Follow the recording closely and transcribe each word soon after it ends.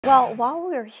Well, while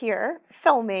we were here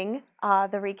filming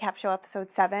the recap show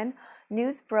episode 7,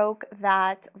 news broke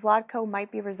that Vlatko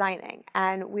might be resigning,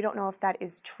 and we don't know if that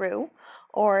is true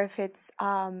or if it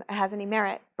has any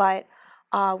merit, but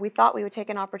we thought we would take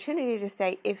an opportunity to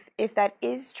say if that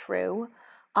is true,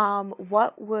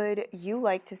 what would you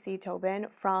like to see, Tobin,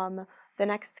 from the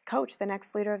next coach, the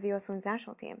next leader of the U.S. Women's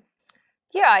National Team?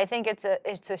 Yeah, I think it's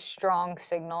a strong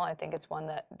signal. I think it's one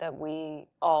that we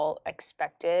all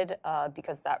expected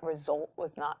because that result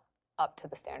was not up to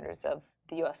the standards of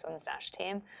the U.S. Women's National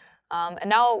Team. And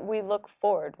now we look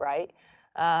forward, right?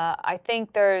 I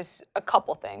think there's a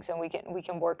couple things, and we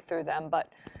can work through them. But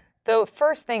the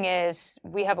first thing is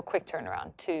we have a quick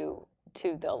turnaround to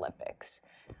the Olympics.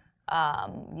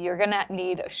 You're going to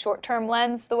need a short-term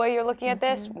lens the way you're looking at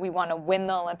this. We want to win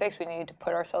the Olympics. We need to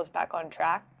put ourselves back on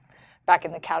track, back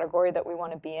in the category that we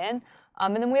want to be in.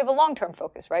 And then we have a long-term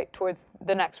focus, right, towards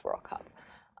the next World Cup.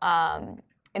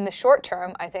 In the short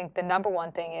term, I think the number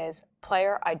one thing is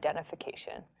player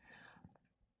identification.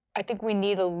 I think we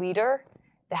need a leader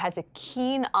that has a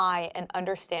keen eye and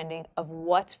understanding of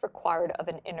what's required of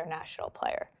an international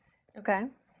player. Okay.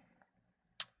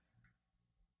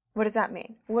 What does that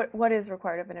mean? What is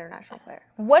required of an international player?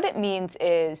 What it means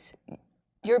is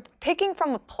you're picking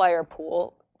from a player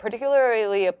pool,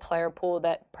 particularly a player pool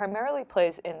that primarily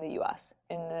plays in the U.S.,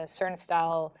 in a certain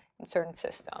style, in certain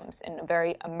systems, in a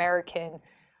very American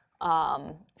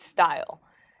style.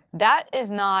 That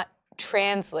is not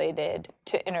translated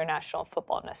to international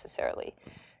football necessarily.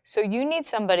 So you need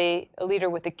somebody, a leader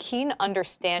with a keen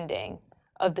understanding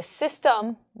of the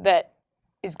system that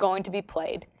is going to be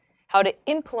played, how to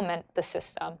implement the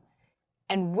system,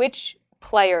 and which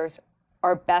players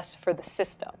are best for the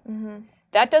system.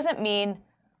 That doesn't mean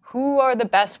who are the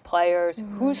best players,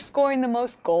 who's scoring the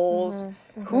most goals,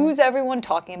 who's everyone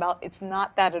talking about. It's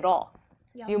not that at all.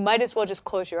 Yeah. You might as well just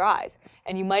close your eyes,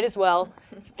 and you might as well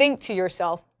think to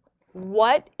yourself,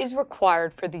 what is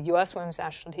required for the U.S. Women's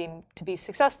National Team to be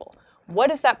successful?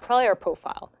 What is that player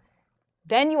profile?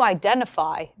 Then you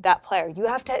identify that player. You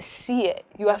have to see it.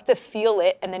 You have to feel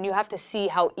it. And then you have to see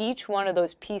how each one of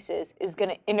those pieces is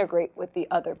going to integrate with the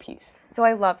other piece. So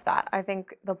I love that. I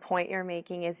think the point you're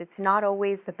making is it's not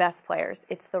always the best players.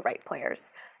 It's the right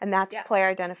players. And that's player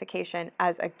identification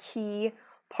as a key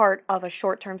part of a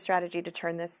short-term strategy to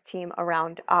turn this team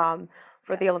around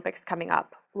for the Olympics coming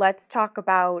up. Let's talk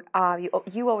about,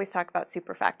 you always talk about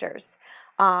super factors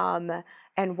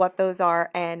and what those are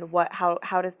and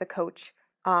how does the coach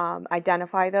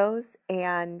identify those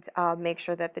and make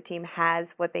sure that the team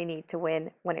has what they need to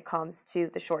win when it comes to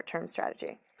the short-term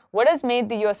strategy. What has made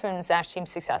the U.S. Women's National Team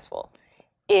successful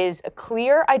is a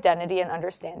clear identity and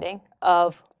understanding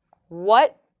of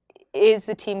what is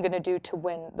the team going to do to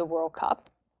win the World Cup.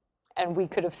 And we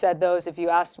could have said those if you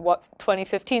asked what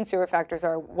 2015 super factors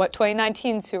are, what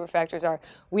 2019 super factors are.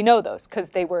 We know those because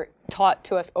they were taught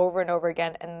to us over and over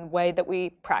again, and the way that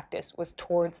we practice was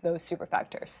towards those super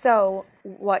factors. So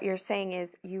what you're saying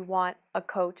is you want a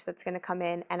coach that's going to come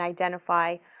in and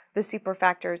identify the super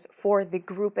factors for the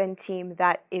group and team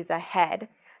that is ahead,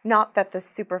 not that the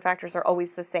super factors are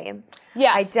always the same.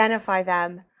 Yes. Identify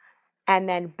them and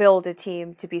then build a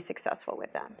team to be successful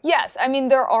with them. Yes, I mean,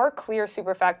 there are clear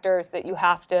super factors that you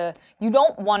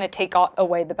don't want to take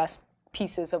away the best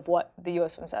pieces of what the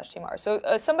U.S. Women's National Team are. So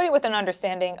somebody with an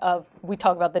understanding of, we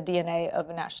talk about the DNA of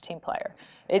a national team player.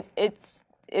 It's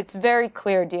very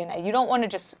clear DNA. You don't want to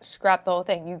just scrap the whole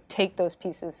thing. You take those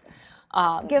pieces.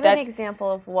 Give an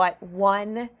example of what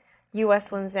one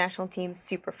U.S. Women's National Team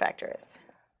super factor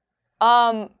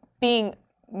is. Being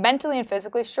mentally and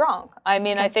physically strong. I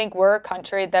mean, I think we're a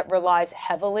country that relies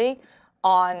heavily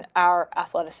on our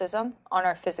athleticism, on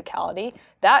our physicality.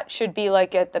 That should be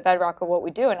like at the bedrock of what we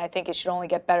do, and I think it should only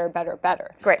get better, better,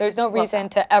 better. Great. There's no reason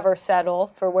to ever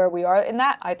settle for where we are in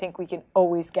that. I think we can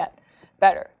always get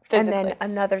better physically. And then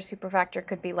another super factor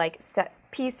could be like set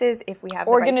pieces if we have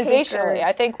the organizationally. Right takers.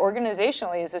 I think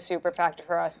organizationally is a super factor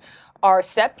for us. Our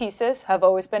set pieces have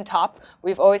always been top.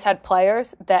 We've always had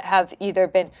players that have either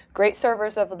been great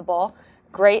servers of the ball,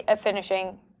 great at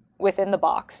finishing within the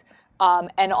box,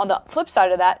 and on the flip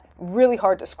side of that, really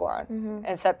hard to score on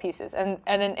and set pieces. And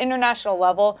at an international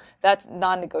level, that's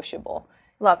non-negotiable.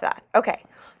 Love that. Okay,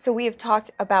 so we have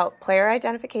talked about player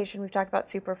identification. We've talked about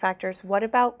super factors. What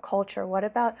about culture? What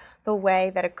about the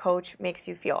way that a coach makes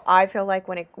you feel? I feel like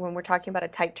when we're talking about a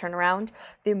tight turnaround,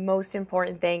 the most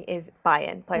important thing is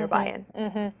buy-in, player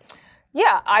buy-in.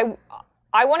 Yeah,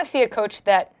 I want to see a coach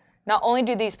that not only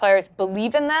do these players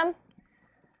believe in them,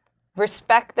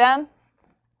 respect them,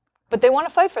 but they want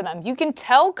to fight for them. You can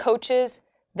tell coaches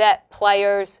that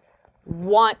players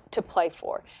want to play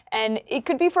for. And it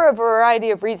could be for a variety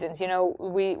of reasons. You know,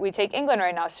 we take England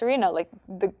right now, Serena, like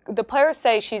the players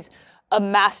say she's a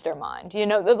mastermind. You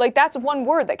know, like that's one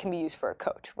word that can be used for a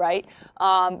coach, right?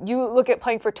 You look at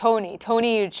playing for Tony.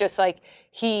 Tony is just like,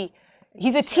 he's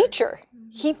a teacher.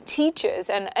 He teaches.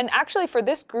 And actually for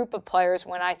this group of players,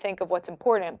 when I think of what's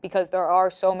important, because there are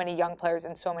so many young players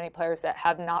and so many players that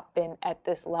have not been at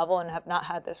this level and have not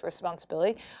had this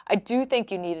responsibility, I do think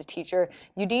you need a teacher.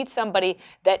 You need somebody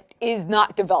that is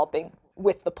not developing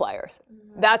with the players.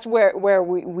 That's where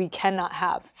we cannot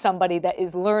have somebody that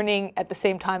is learning at the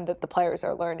same time that the players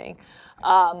are learning.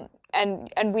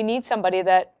 And we need somebody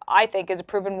that I think is a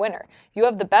proven winner. You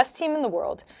have the best team in the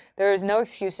world. There is no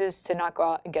excuses to not go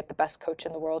out and get the best coach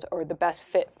in the world or the best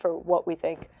fit for what we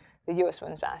think the U.S.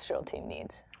 women's national team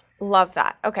needs. Love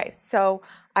that. Okay, so,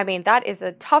 I mean, that is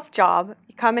a tough job.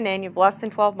 You're coming in, you've less than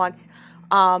 12 months.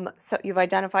 So you've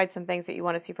identified some things that you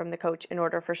want to see from the coach in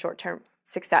order for short-term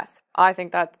success. I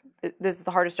think that this is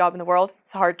the hardest job in the world.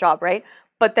 It's a hard job, right?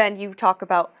 But then you talk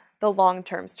about the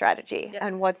long-term strategy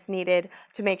and what's needed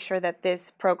to make sure that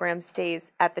this program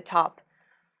stays at the top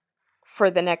for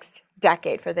the next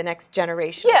decade, for the next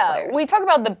generation of players. We talk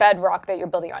about the bedrock that you're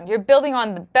building on. You're building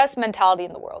on the best mentality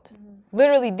in the world.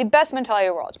 Literally the best mentality in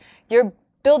the world. You're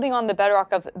building on the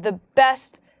bedrock of the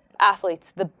best athletes,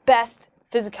 the best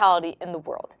physicality in the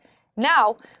world.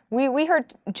 Now, we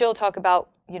heard Jill talk about,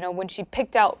 you know, when she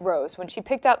picked out Rose, when she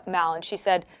picked out Mal, and she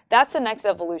said, that's the next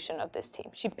evolution of this team.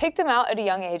 She picked them out at a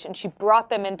young age, and she brought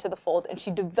them into the fold, and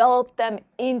she developed them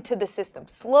into the system,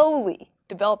 slowly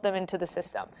developed them into the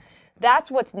system.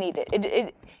 That's what's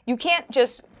needed. You can't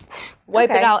just wipe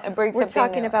it out and bring something new. We're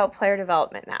talking about player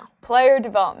development now. Player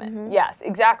development, yes,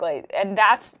 exactly. And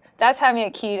that's having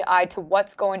a keen eye to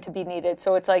what's going to be needed.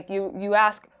 So it's like you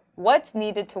ask, what's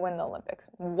needed to win the Olympics?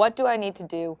 What do I need to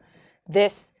do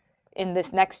in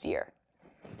this next year?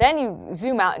 Then you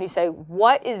zoom out and you say,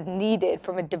 what is needed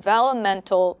from a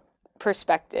developmental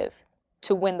perspective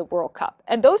to win the World Cup?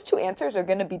 And those two answers are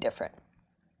going to be different.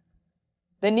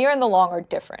 The near and the long are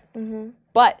different,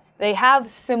 but they have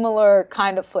similar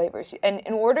kind of flavors. And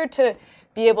in order to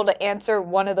be able to answer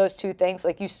one of those two things,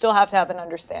 like you still have to have an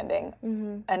understanding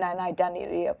and an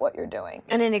identity of what you're doing.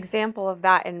 And an example of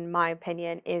that, in my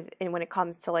opinion, is when it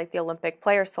comes to like the Olympic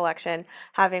player selection,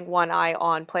 having one eye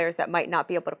on players that might not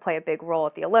be able to play a big role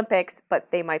at the Olympics, but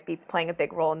they might be playing a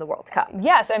big role in the World Cup.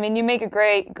 Yes, I mean, you make a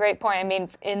great point. I mean,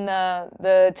 in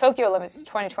the Tokyo Olympics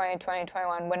 2020,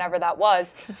 2021, whenever that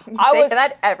was, I was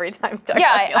that every time.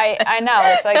 I know.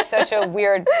 It's like such a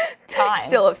weird time.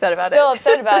 Still upset about it. Still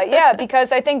upset about it, yeah,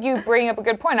 because I think you bring up a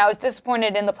good point. I was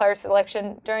disappointed in the player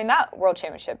selection during that World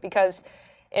Championship because,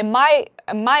 in my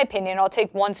opinion, I'll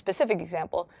take one specific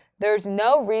example. There's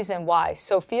no reason why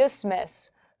Sophia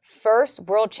Smith's first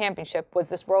World Championship was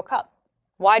this World Cup.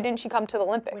 Why didn't she come to the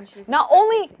Olympics? When she was not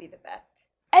only to be the best,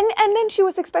 and then she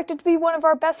was expected to be one of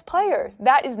our best players.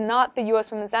 That is not the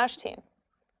U.S. Women's National Team.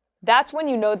 That's when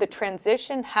you know the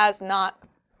transition has not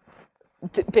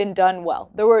been done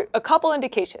well. There were a couple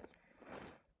indications.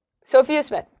 Sophia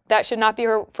Smith, that should not be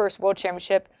her first World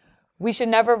Championship. We should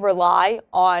never rely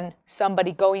on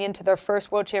somebody going into their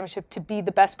first World Championship to be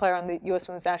the best player on the U.S.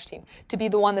 Women's National Team, to be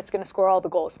the one that's going to score all the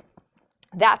goals.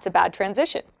 That's a bad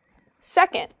transition.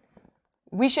 Second,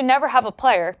 we should never have a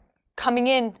player coming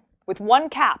in with one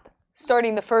cap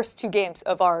starting the first two games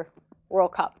of our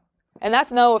World Cup. And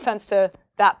that's no offense to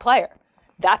that player.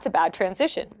 That's a bad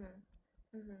transition.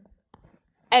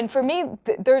 And for me,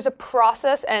 there's a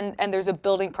process and there's a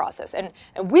building process. And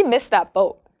we missed that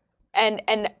boat. And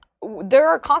there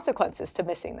are consequences to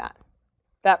missing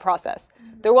that process.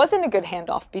 There wasn't a good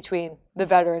handoff between the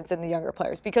veterans and the younger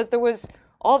players because there was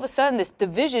all of a sudden this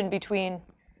division between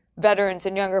veterans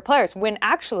and younger players when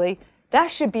actually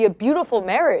that should be a beautiful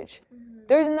marriage.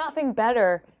 There's nothing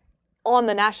better on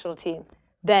the national team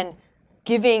than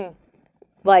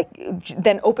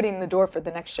then opening the door for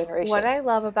the next generation. What I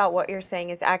love about what you're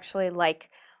saying is actually like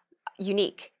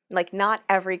unique. Like not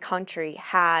every country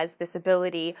has this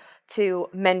ability to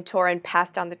mentor and pass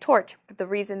down the torch. But the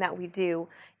reason that we do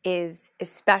is,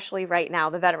 especially right now,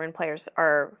 the veteran players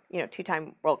are,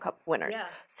 two-time World Cup winners. Yeah.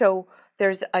 So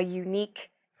there's a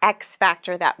unique X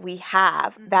factor that we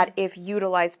have that if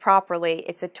utilized properly,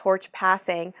 it's a torch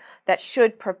passing that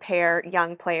should prepare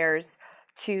young players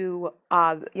to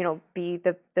be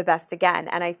the best again.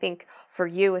 And I think for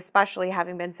you, especially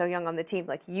having been so young on the team,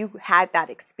 like you had that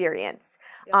experience,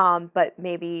 but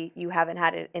maybe you haven't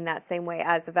had it in that same way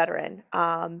as a veteran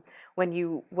when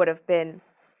you would have been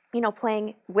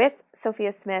playing with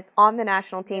Sophia Smith on the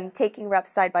national team, taking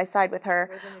reps side by side with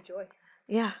her. It was a joy.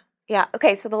 Yeah. Yeah.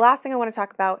 Okay. So the last thing I want to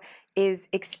talk about is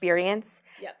experience,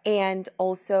 Yep. and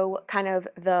also kind of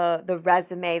the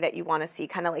resume that you want to see,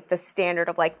 kind of like the standard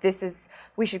of like, this is,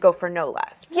 we should go for no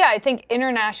less. Yeah, I think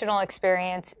international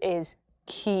experience is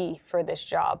key for this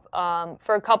job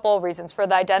for a couple of reasons. For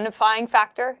the identifying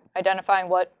factor, identifying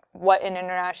what an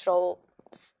international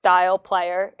style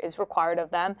player is required of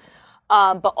them,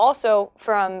 but also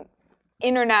from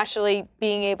internationally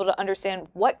being able to understand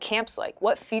what camp's like,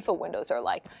 what FIFA windows are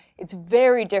like. It's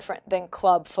very different than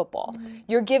club football. Mm-hmm.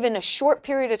 You're given a short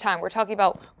period of time. We're talking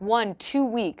about 1-2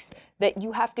 weeks that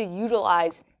you have to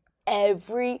utilize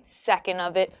every second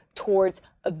of it towards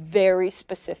a very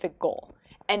specific goal.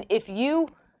 And if you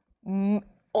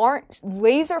aren't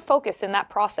laser focused in that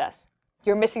process,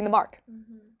 you're missing the mark.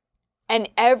 Mm-hmm. And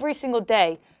every single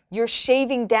day, you're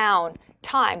shaving down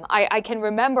time. I can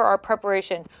remember our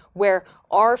preparation where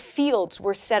our fields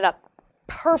were set up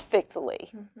perfectly.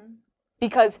 Mm-hmm.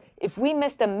 Because if we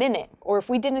missed a minute or if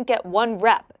we didn't get one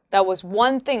rep, that was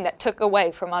one thing that took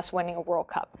away from us winning a World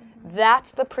Cup. Mm-hmm.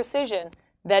 That's the precision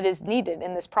that is needed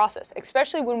in this process,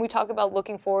 especially when we talk about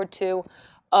looking forward to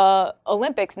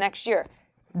Olympics next year.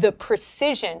 The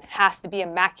precision has to be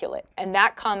immaculate, and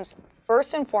that comes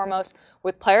first and foremost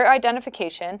with player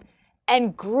identification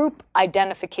and group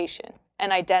identification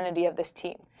and identity of this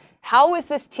team. How is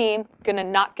this team going to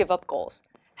not give up goals?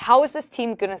 How is this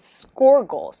team going to score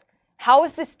goals? How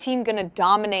is this team going to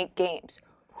dominate games?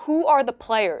 Who are the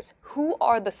players? Who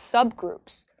are the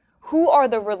subgroups? Who are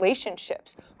the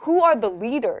relationships? Who are the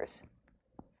leaders?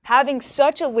 Having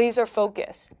such a laser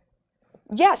focus.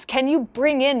 Yes, can you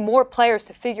bring in more players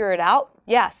to figure it out?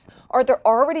 Yes. Are there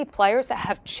already players that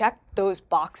have checked those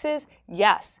boxes?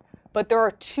 Yes. But there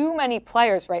are too many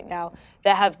players right now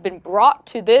that have been brought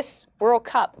to this World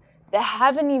Cup that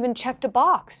haven't even checked a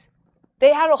box.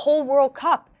 They had a whole World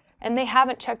Cup and they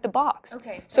haven't checked a box.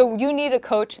 Okay, so you need a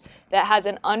coach that has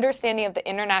an understanding of the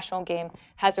international game,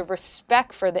 has a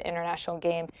respect for the international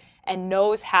game, and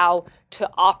knows how to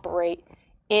operate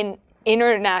in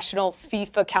international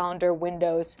FIFA calendar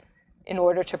windows in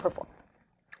order to perform.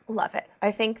 Love it.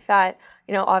 I think that,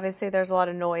 obviously there's a lot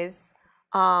of noise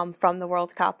from the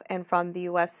World Cup and from the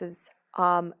US's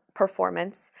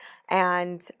performance.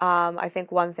 And I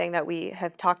think one thing that we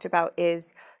have talked about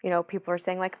is, people are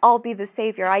saying like, I'll be the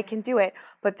savior, I can do it.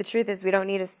 But the truth is we don't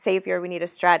need a savior, we need a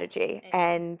strategy.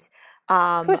 And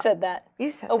who said that? You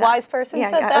said a wise person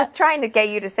said that? I was trying to get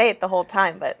you to say it the whole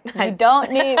time, but we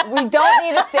don't need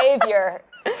a savior.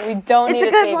 We don't need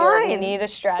a savior. We need a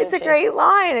strategy. It's a great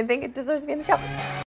line. I think it deserves to be in the show.